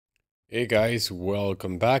Hey guys,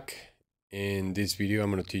 welcome back. In this video,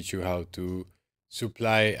 I'm going to teach you how to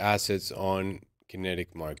supply assets on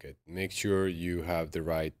Kinetic Market. Make sure you have the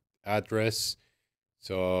right address.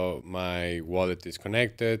 So my wallet is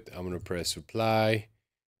connected. I'm going to press supply.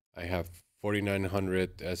 I have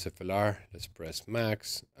 4900 SFLR. Let's press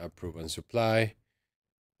max, approve and supply.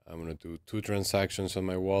 I'm going to do 2 transactions on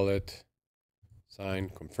my wallet. Sign,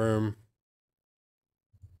 confirm.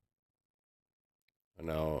 And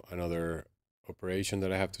now another operation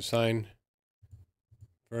that I have to sign.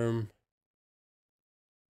 Confirm.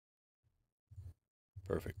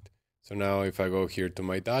 Perfect. So now if I go here to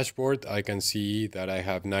my dashboard, I can see that I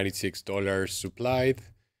have $96 supplied.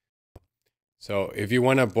 So if you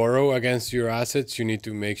want to borrow against your assets, you need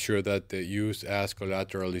to make sure that the use as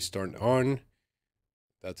collateral is turned on.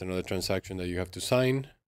 That's another transaction that you have to sign.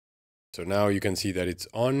 So now you can see that it's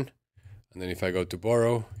on. And then if I go to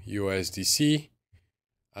borrow USDC,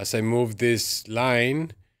 as I move this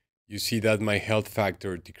line, you see that my health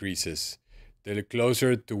factor decreases. The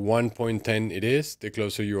closer to 1.10 it is, the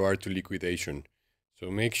closer you are to liquidation. So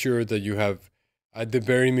make sure that you have at the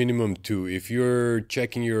very minimum 2. If you're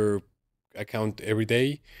checking your account every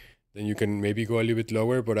day, then you can maybe go a little bit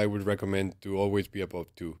lower, but I would recommend to always be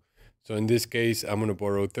above 2. So in this case, I'm going to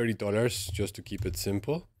borrow $30 just to keep it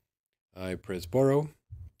simple. I press borrow.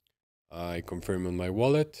 I confirm on my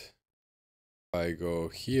wallet. I go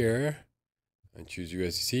here and choose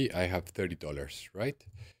USDC. I have $30, right?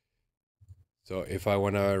 So if I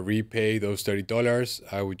want to repay those $30,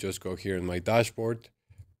 I would just go here in my dashboard,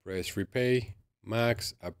 press repay,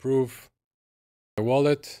 max, approve, my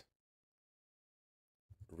wallet,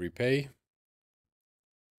 repay.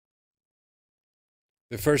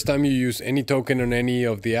 The first time you use any token on any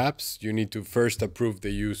of the apps, you need to first approve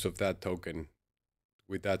the use of that token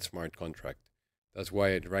with that smart contract. That's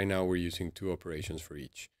why right now we're using 2 operations for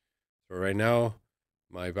each. So right now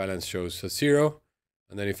my balance shows a 0.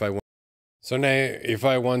 And then if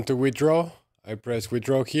I want to withdraw, I press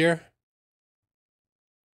withdraw here.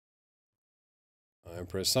 I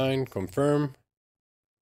press sign, confirm.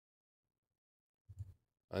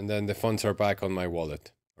 And then the funds are back on my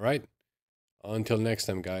wallet. All right. Until next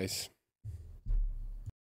time, guys.